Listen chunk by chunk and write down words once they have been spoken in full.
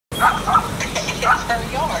It's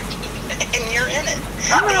her yard, and you're in it.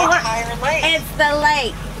 I'm The gonna work. entire lake. It's the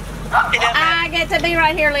lake. It doesn't I get to be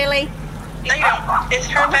right here, Lily. No, you don't. It's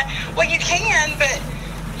her back. Well, you can, but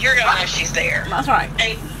you're gonna know she's there. That's right.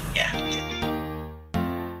 And yeah.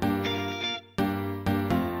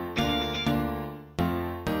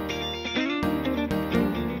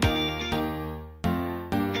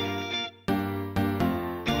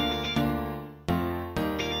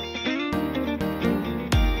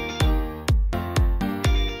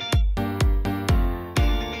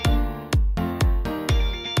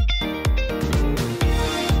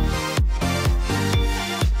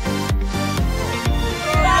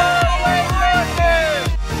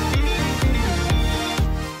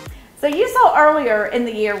 So you saw earlier in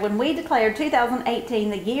the year when we declared 2018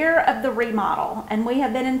 the year of the remodel, and we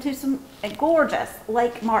have been into some gorgeous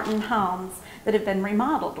Lake Martin homes that have been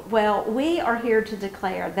remodeled. Well, we are here to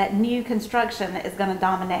declare that new construction is going to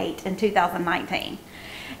dominate in 2019.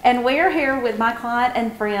 And we're here with my client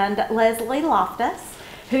and friend, Leslie Loftis,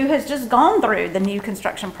 who has just gone through the new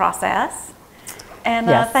construction process. And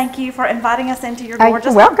Yes. thank you for inviting us into your gorgeous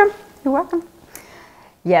You're welcome. You're welcome.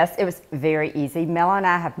 Yes, it was very easy. Mel and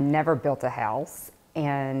I have never built a house,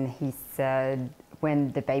 and he said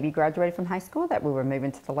when the baby graduated from high school that we were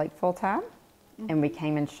moving to the lake full time, and we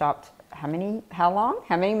came and shopped how long?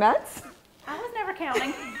 How many months? I was never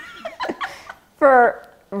counting. For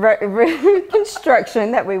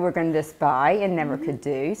construction that we were going to just buy and never could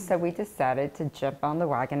do, so we decided to jump on the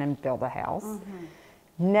wagon and build a house.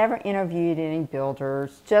 Never interviewed any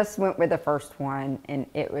builders, just went with the first one, and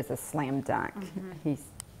it was a slam dunk.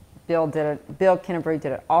 Bill Kennebrew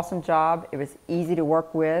did an awesome job. It was easy to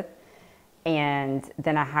work with, and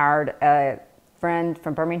then I hired a friend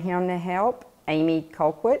from Birmingham to help, Amy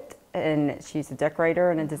Colquitt, and she's a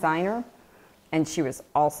decorator and a designer, and she was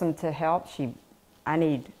awesome to help. I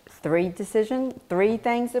need three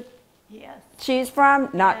things to choose from,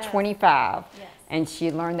 not 25. Yes. And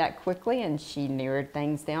she learned that quickly, and she narrowed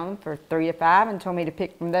things down for 3 to 5 and told me to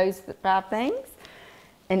pick from those 5 things.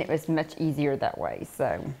 And it was much easier that way,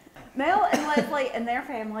 so. Mel and Leslie and their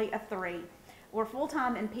family of 3 were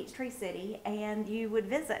full-time in Peachtree City, and you would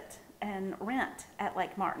visit and rent at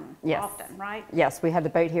Lake Martin often, right? Yes, we had the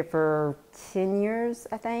boat here for 10 years,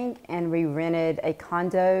 I think, and we rented a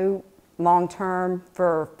condo long-term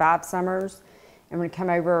for 5 summers. And we'd come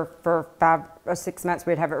over for 5 or 6 months,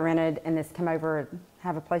 we'd have it rented, and just come over and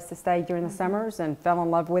have a place to stay during the summers, and fell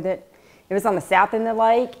in love with it. It was on the south end of the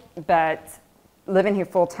lake, but living here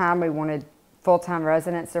full-time, we wanted full-time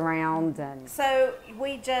residents around. And so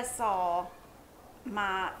we just saw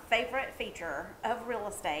my favorite feature of real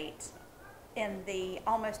estate in the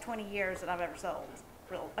almost 20 years that I've ever sold.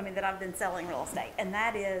 That I've been selling real estate, and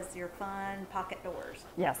that is your fun pocket doors.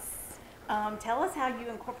 Yes. Tell us how you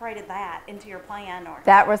incorporated that into your plan.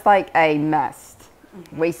 That was like a must.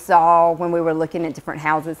 We saw when we were looking at different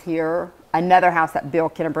houses here, another house that Bill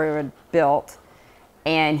Kennebrew had built,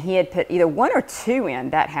 and he had put either 1 or 2 in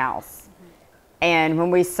that house. And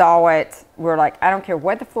when we saw it, we're like, I don't care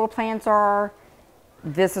what the floor plans are,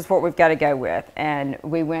 this is what we've got to go with. And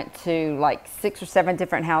we went to like 6 or 7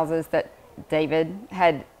 different houses that David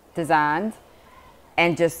had designed,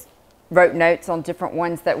 and just wrote notes on different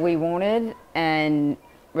ones that we wanted, and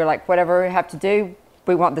we're like, whatever we have to do,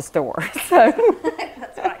 we want this door. So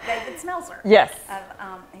that's right, David Smelser. Yes.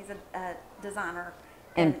 He's a designer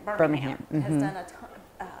in Birmingham. Has done a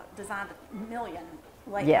ton, designed a million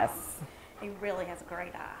lake homes. He really has a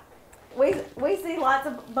great eye. We see lots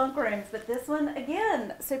of bunk rooms, but this one,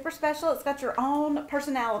 again, super special. It's got your own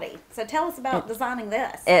personality. So tell us about designing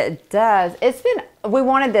this. It does. We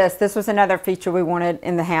wanted this. This was another feature we wanted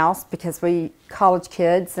in the house, because we college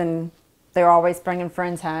kids, and they're always bringing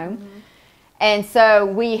friends home. And so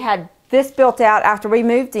we had this built out after we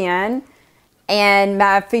moved in. And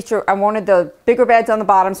my feature, I wanted the bigger beds on the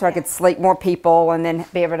bottom so I could sleep more people, and then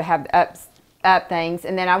be able to have up things.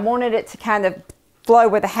 And then I wanted it to kind of flow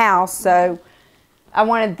with the house, so I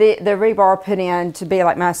wanted the rebar put in to be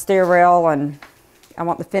like my stair rail, and I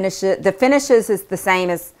want the finishes is the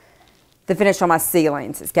same as the finish on my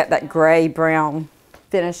ceilings. It's got that gray brown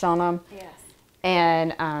finish on them. Yes.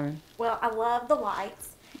 And well, I love the lights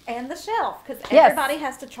and the shelf, because everybody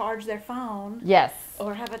has to charge their phone. Yes.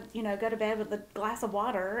 Or have go to bed with a glass of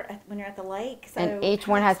water when you're at the lake. So and each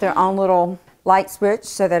one has their own little light switch,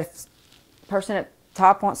 so that if the person at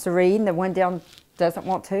top wants to read and the one down doesn't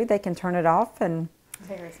want to, they can turn it off and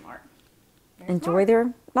very smart. Enjoy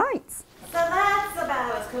their nights. So that's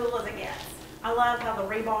about as cool as it gets. I love how the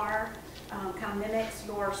rebar kind of mimics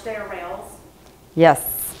your stair rails.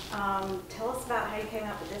 Yes. Tell us about how you came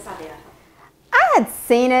up with this idea. I had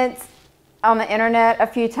seen it on the internet a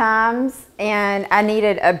few times, and I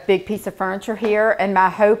needed a big piece of furniture here, and my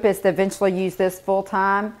hope is to eventually use this full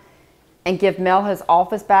time and give Mel his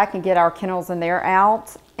office back and get our kennels in there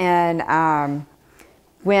out. And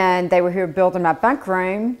when they were here building my bunk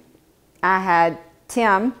room, I had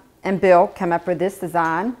Tim and Bill come up with this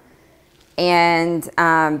design, and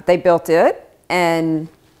they built it, and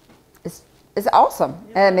it's awesome.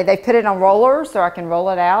 I mean, they put it on rollers so I can roll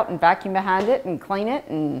it out and vacuum behind it and clean it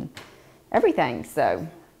and everything. So,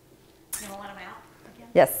 You want to let them out again?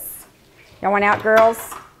 yes. Y'all want out,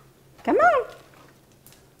 girls? Come on.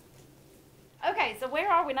 Okay, so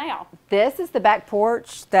where are we now? This is the back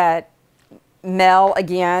porch that Mel,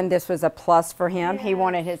 again, this was a plus for him. He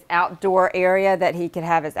wanted his outdoor area that he could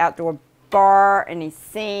have his outdoor bar and his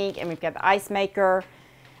sink, and we've got the ice maker,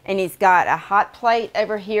 and he's got a hot plate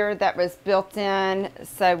over here that was built in.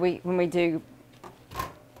 So when we do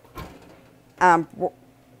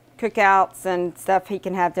cookouts and stuff, he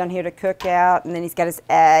can have down here to cook out, and then he's got his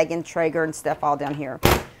egg and Traeger and stuff all down here.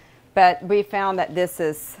 But we found that this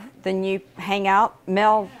is the new hangout.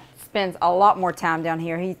 Mel spends a lot more time down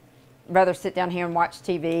here. He'd rather sit down here and watch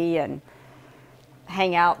TV and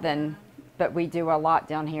hang out but we do a lot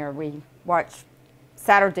down here. We watch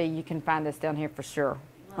Saturday. You can find us down here for sure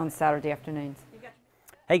on Saturday afternoons.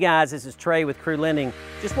 Hey guys, this is Trey with Crew Lending.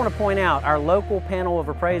 Just want to point out our local panel of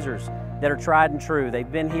appraisers that are tried and true. They've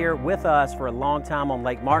been here with us for a long time on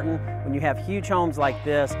Lake Martin. When you have huge homes like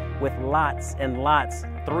this with lots and lots,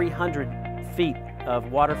 300 feet of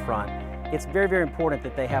waterfront, it's very, very important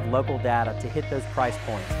that they have local data to hit those price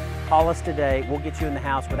points. Call us today. We'll get you in the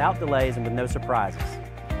house without delays and with no surprises.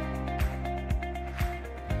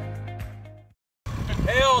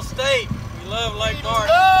 Hail State, we love Lake Martin.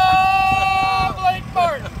 Love Lake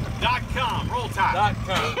Martin. .com, roll tide.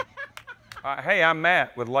 .com. Hey, I'm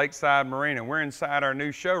Matt with Lakeside Marina. We're inside our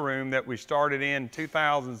new showroom that we started in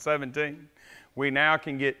 2017. We now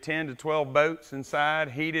can get 10 to 12 boats inside,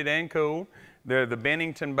 heated and cooled. They're the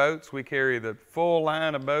Bennington boats. We carry the full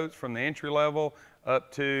line of boats from the entry level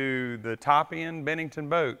up to the top end Bennington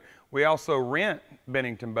boat. We also rent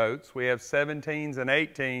Bennington boats. We have 17s and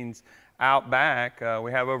 18s out back.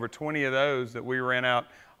 We have over 20 of those that we rent out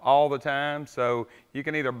all the time. So you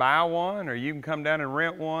can either buy one or you can come down and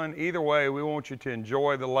rent one. Either way, we want you to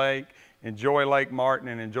enjoy the lake, enjoy Lake Martin,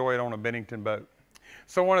 and enjoy it on a Bennington boat.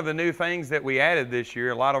 So one of the new things that we added this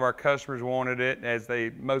year, a lot of our customers wanted it, as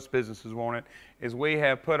most businesses want it, is we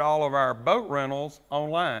have put all of our boat rentals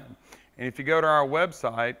online. And if you go to our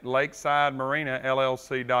website,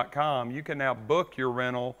 lakesidemarina.llc.com, you can now book your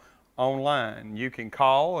rental online. You can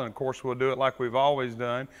call, and of course we'll do it like we've always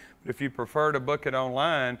done. But if you prefer to book it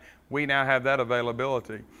online, we now have that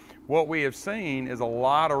availability. What we have seen is a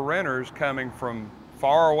lot of renters coming from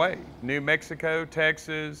far away, New Mexico,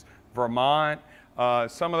 Texas, Vermont.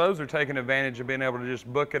 Some of those are taking advantage of being able to just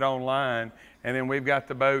book it online, and then we've got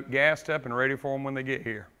the boat gassed up and ready for them when they get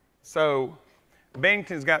here. So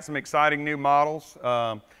Bennington's got some exciting new models,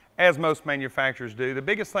 as most manufacturers do. The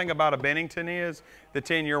biggest thing about a Bennington is the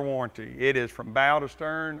 10-year warranty. It is from bow to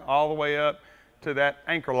stern all the way up to that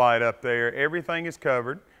anchor light up there. Everything is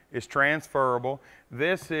covered. It's transferable.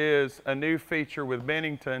 This is a new feature with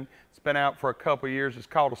Bennington. It's been out for a couple years. It's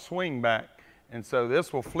called a swing back. And so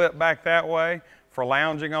this will flip back that way for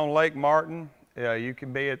lounging on Lake Martin. You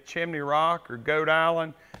can be at Chimney Rock or Goat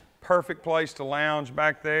Island. Perfect place to lounge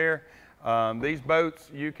back there. These boats,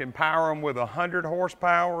 you can power them with 100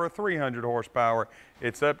 horsepower or 300 horsepower.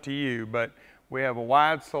 It's up to you, but we have a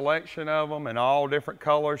wide selection of them in all different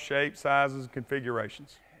colors, shapes, sizes, and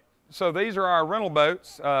configurations. So these are our rental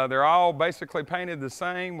boats. They're all basically painted the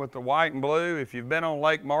same with the white and blue. If you've been on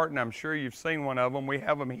Lake Martin, I'm sure you've seen one of them. We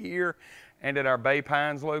have them here and at our Bay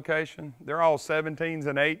Pines location. They're all 17s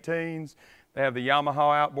and 18s. They have the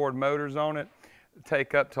Yamaha outboard motors on it.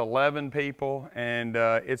 Take up to 11 people, and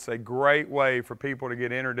it's a great way for people to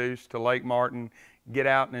get introduced to Lake Martin, get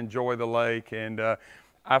out and enjoy the lake. And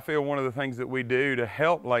I feel one of the things that we do to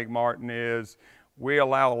help Lake Martin is we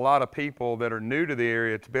allow a lot of people that are new to the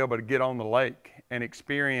area to be able to get on the lake and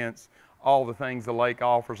experience all the things the lake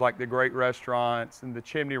offers, like the great restaurants and the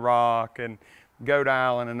Chimney Rock and Goat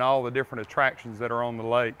Island and all the different attractions that are on the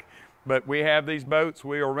lake. But we have these boats.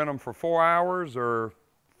 We'll rent them for 4 hours or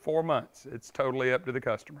 4 months. It's totally up to the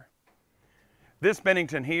customer. This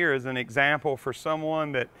Bennington here is an example for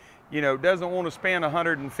someone that, you know, doesn't want to spend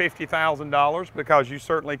 $150,000, because you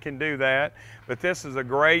certainly can do that. But this is a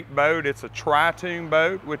great boat. It's a tri-tune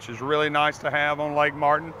boat, which is really nice to have on Lake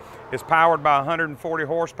Martin. It's powered by 140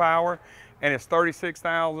 horsepower, and it's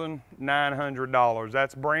 $36,900.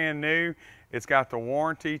 That's brand new. It's got the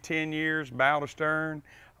warranty, 10 years, bow to stern,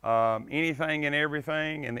 anything and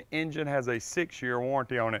everything, and the engine has a 6-year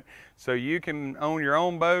warranty on it. So you can own your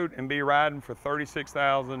own boat and be riding for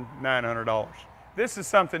 $36,900. This is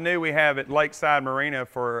something new we have at Lakeside Marina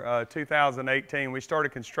for 2018. We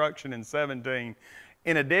started construction in 17.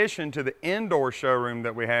 In addition to the indoor showroom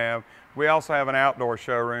that we have, we also have an outdoor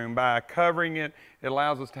showroom. By covering it, it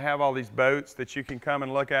allows us to have all these boats that you can come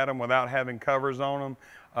and look at them without having covers on them.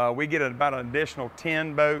 We get about an additional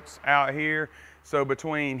 10 boats out here. So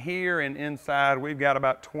between here and inside, we've got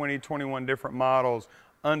about 20, 21 different models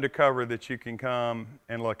undercover that you can come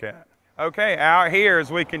and look at. Okay, out here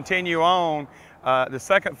as we continue on, the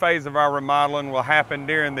second phase of our remodeling will happen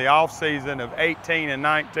during the off season of 18 and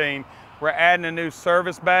 19. We're adding a new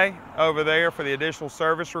service bay over there for the additional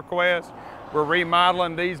service requests. We're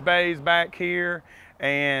remodeling these bays back here,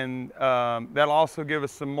 and that'll also give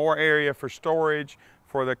us some more area for storage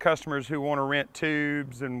for the customers who want to rent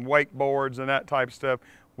tubes and wakeboards and that type of stuff.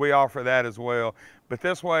 We offer that as well. But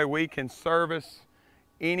this way we can service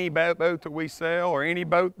any boat that we sell or any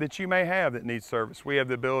boat that you may have that needs service. We have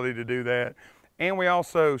the ability to do that. And we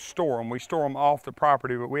also store them. We store them off the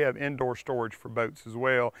property, but we have indoor storage for boats as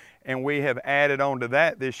well. And we have added on to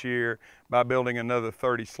that this year by building another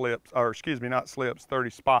 30 slips, or excuse me, not slips, 30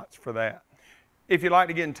 spots for that. If you'd like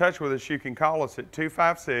to get in touch with us, you can call us at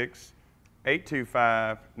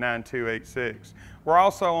 256-825-9286. We're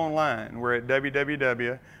also online. We're at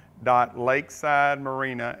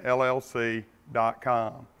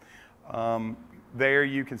www.lakesidemarina.llc.com. There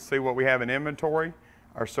you can see what we have in inventory,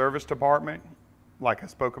 our service department. Like I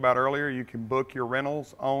spoke about earlier, you can book your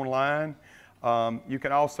rentals online. You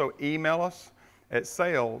can also email us at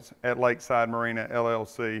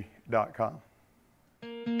sales@lakesidemarina.llc.com.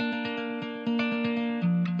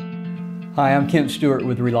 Hi, I'm Kent Stewart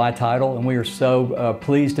with Rely Title, and we are so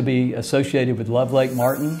pleased to be associated with Love Lake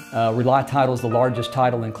Martin. Rely Title is the largest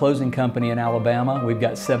title and closing company in Alabama. We've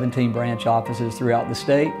got 17 branch offices throughout the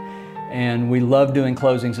state, and we love doing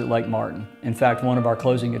closings at Lake Martin. In fact, one of our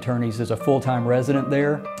closing attorneys is a full-time resident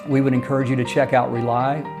there. We would encourage you to check out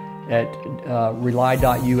Rely at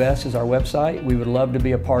rely.us is our website. We would love to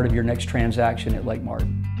be a part of your next transaction at Lake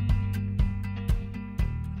Martin.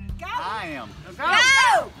 I am.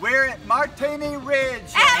 Go! We're at Martini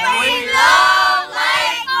Ridge. And we love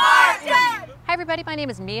Lake Martin! Hi everybody, my name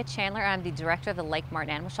is Mia Chandler. I'm the director of the Lake Martin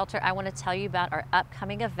Animal Shelter. I want to tell you about our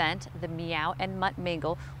upcoming event. The Meow and Mutt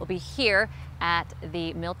Mingle will be here at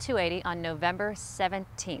the Mill 280 on November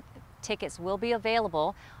 17th. Tickets will be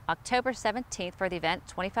available October 17th for the event,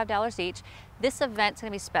 $25 each. This event's going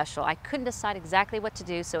to be special. I couldn't decide exactly what to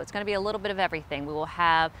do, so it's going to be a little bit of everything. We will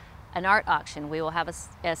have an art auction. We will have a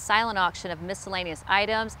silent auction of miscellaneous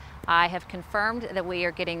items. I have confirmed that we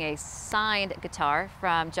are getting a signed guitar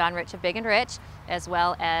from John Rich of Big and Rich, as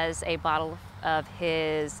well as a bottle of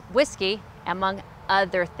his whiskey, among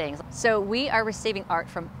other things. So we are receiving art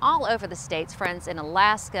from all over the states, friends in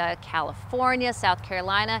Alaska, California, South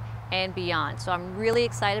Carolina, and beyond. So I'm really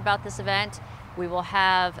excited about this event. We will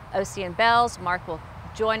have Ocean Bells. Mark will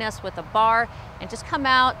join us with a bar, and just come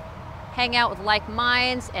out, hang out with like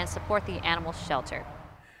minds, and support the animal shelter.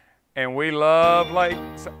 And we love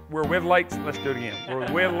lakes. We're with Lakes. Let's do it again. We're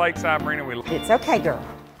with Lakeside Marina. It's okay, girl.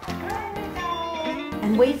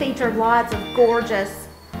 And we featured lots of gorgeous.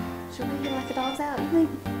 Should we let the dogs out?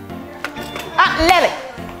 Lily.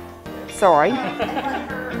 Sorry.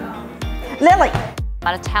 Lily. A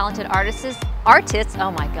lot of talented artists.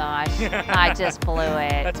 Oh my gosh, I just blew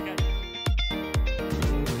it.